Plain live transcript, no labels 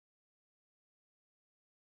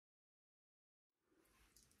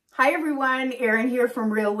Hi everyone, Erin here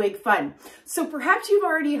from Real Wig Fun. So perhaps you've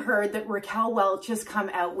already heard that Raquel Welch has come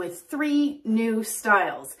out with 3 new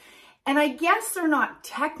styles. And I guess they're not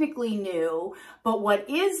technically new, but what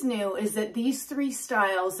is new is that these 3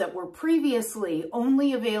 styles that were previously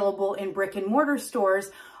only available in brick and mortar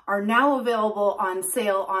stores are now available on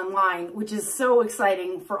sale online, which is so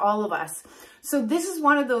exciting for all of us. So this is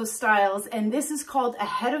one of those styles, and this is called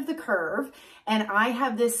Ahead of the Curve, and I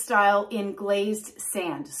have this style in glazed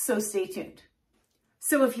sand, so stay tuned.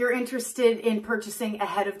 So if you're interested in purchasing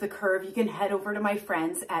Ahead of the Curve, you can head over to my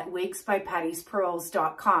friends at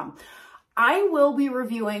wigsbypattispearls.com. I will be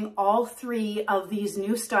reviewing all 3 of these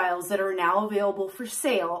new styles that are now available for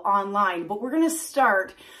sale online, but we're going to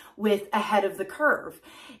start with Ahead of the Curve.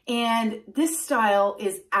 And this style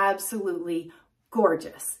is absolutely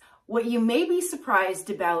gorgeous. What you may be surprised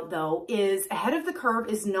about though is Ahead of the Curve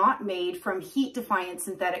is not made from heat-defying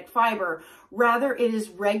synthetic fiber. Rather, it is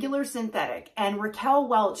regular synthetic, and Raquel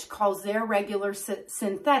Welch calls their regular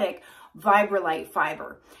synthetic Vibrolite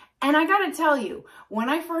fiber. And I gotta tell you, when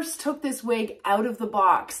I first took this wig out of the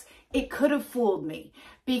box, it could have fooled me,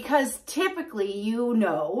 because typically you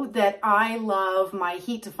know that I love my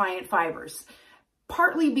heat-defiant fibers.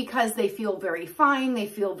 Partly because they feel very fine, they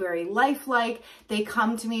feel very lifelike, they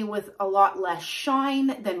come to me with a lot less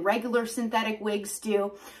shine than regular synthetic wigs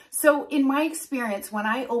do. So in my experience, when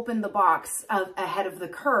I opened the box of Ahead of the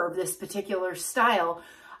Curve, this particular style,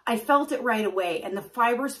 I felt it right away, and the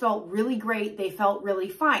fibers felt really great, they felt really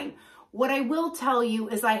fine. What I will tell you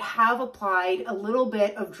is I have applied a little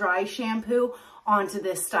bit of dry shampoo onto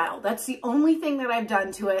this style. That's the only thing that I've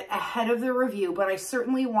done to it ahead of the review, but I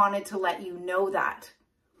certainly wanted to let you know that.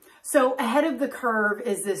 So Ahead of the Curve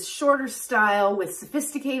is this shorter style with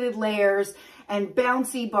sophisticated layers and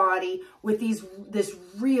bouncy body with this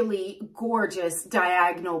really gorgeous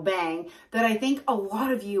diagonal bang that I think a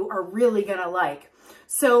lot of you are really gonna like.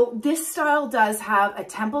 So this style does have a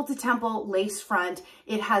temple-to-temple lace front.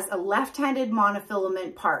 It has a left-handed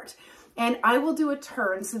monofilament part. And I will do a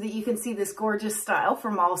turn so that you can see this gorgeous style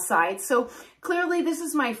from all sides. So clearly this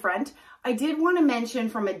is my front. I did want to mention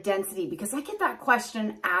from a density, because I get that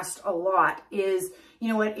question asked a lot, is, you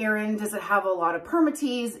know what, Erin, does it have a lot of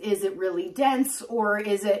permatease? Is it really dense, or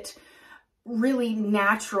is it really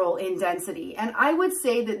natural in density? And I would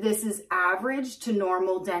say that this is average to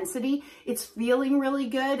normal density. It's feeling really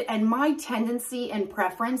good, and my tendency and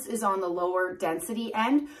preference is on the lower density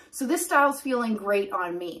end. So this style's feeling great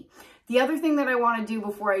on me. The other thing that I want to do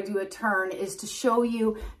before I do a turn is to show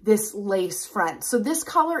you this lace front. So this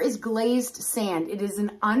color is Glazed Sand. It is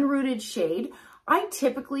an unrooted shade. I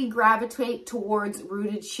typically gravitate towards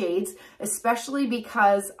rooted shades, especially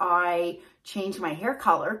because I change my hair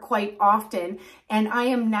color quite often, and I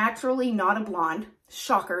am naturally not a blonde.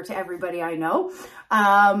 Shocker to everybody I know.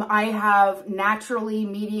 I have naturally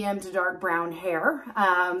medium to dark brown hair,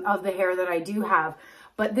 of the hair that I do have.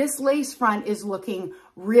 But this lace front is looking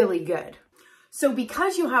really good. So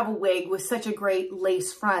because you have a wig with such a great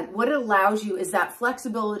lace front, what it allows you is that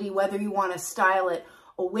flexibility, whether you want to style it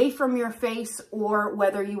away from your face or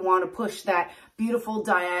whether you want to push that beautiful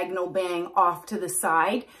diagonal bang off to the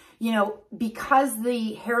side. You know, because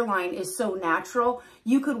the hairline is so natural,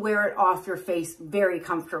 you could wear it off your face very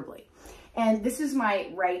comfortably. And this is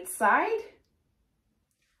my right side.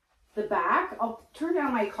 The back, I'll turn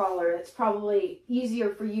down my collar. It's probably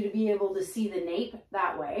easier for you to be able to see the nape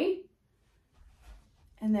that way.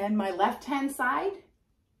 And then my left-hand side,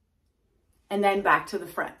 and then back to the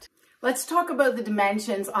front. Let's talk about the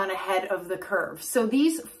dimensions on Ahead of the Curve. So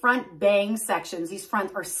these front bang sections, these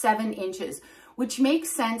front are 7 inches, which makes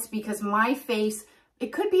sense because my face,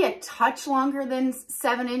 it could be a touch longer than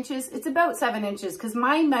 7 inches. It's about 7 inches because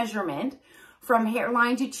my measurement from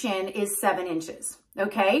hairline to chin is 7 inches.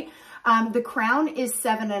 Okay, the crown is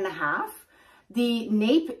 7.5. The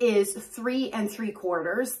nape is 3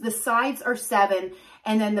 3/4. The sides are 7,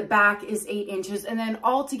 and then the back is 8 inches. And then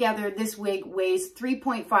altogether, this wig weighs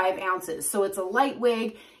 3.5 ounces. So it's a light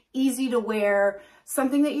wig, easy to wear,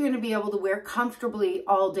 something that you're going to be able to wear comfortably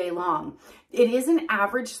all day long. It is an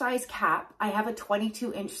average size cap. I have a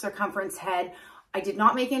 22-inch circumference head. I did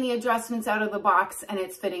not make any adjustments out of the box, and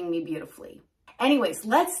it's fitting me beautifully. Anyways,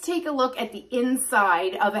 let's take a look at the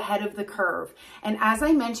inside of Ahead of the Curve. And as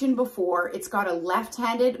I mentioned before, it's got a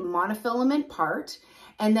left-handed monofilament part,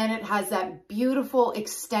 and then it has that beautiful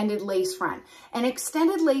extended lace front. An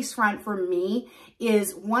extended lace front for me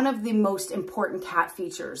is one of the most important cat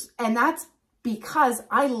features, and that's because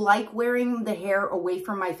I like wearing the hair away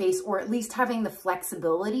from my face, or at least having the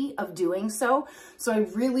flexibility of doing so. So I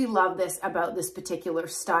really love this about this particular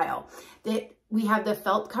style. That we have the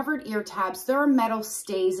felt covered ear tabs. There are metal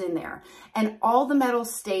stays in there. And all the metal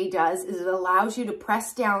stay does is it allows you to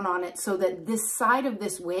press down on it so that this side of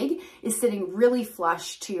this wig is sitting really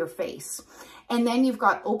flush to your face. And then you've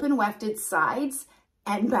got open wefted sides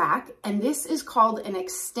and back, and this is called an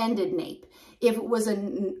extended nape. If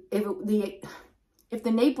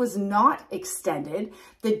the nape was not extended,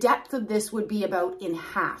 the depth of this would be about in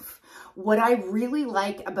half. What I really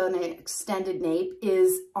like about an extended nape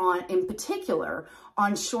is in particular,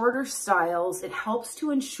 on shorter styles, it helps to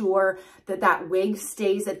ensure that that wig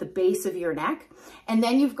stays at the base of your neck. And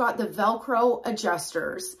then you've got the Velcro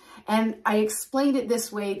adjusters. And I explained it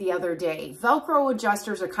this way the other day. Velcro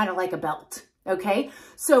adjusters are kind of like a belt. Okay,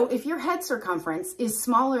 so if your head circumference is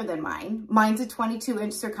smaller than mine, mine's a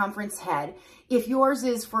 22-inch circumference head. If yours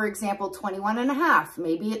is, for example, 21.5,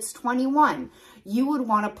 maybe it's 21, you would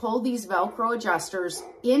want to pull these Velcro adjusters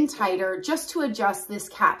in tighter just to adjust this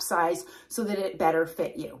cap size so that it better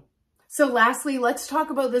fit you. So lastly, let's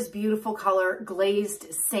talk about this beautiful color,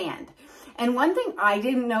 Glazed Sand. And one thing I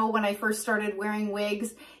didn't know when I first started wearing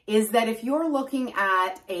wigs is that if you're looking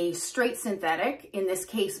at a straight synthetic, in this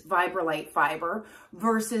case, Vibrolite fiber,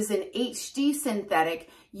 versus an HD synthetic,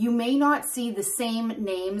 you may not see the same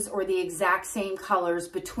names or the exact same colors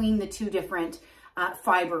between the two different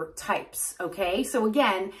fiber types, okay? So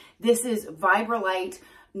again, this is Vibrolite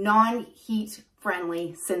non-heat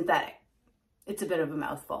friendly synthetic. It's a bit of a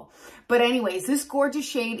mouthful. But anyways, this gorgeous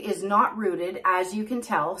shade is not rooted, as you can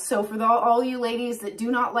tell. So for all you ladies that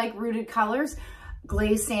do not like rooted colors,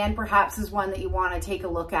 Glazed Sand perhaps is one that you want to take a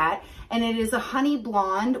look at. And it is a honey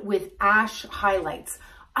blonde with ash highlights.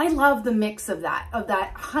 I love the mix of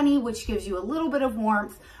that honey, which gives you a little bit of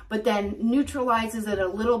warmth, but then neutralizes it a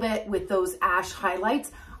little bit with those ash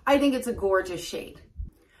highlights. I think it's a gorgeous shade.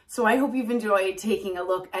 So I hope you've enjoyed taking a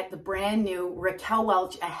look at the brand new Raquel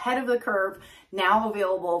Welch Ahead of the Curve, now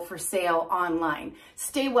available for sale online.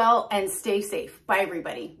 Stay well and stay safe. Bye,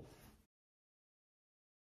 everybody.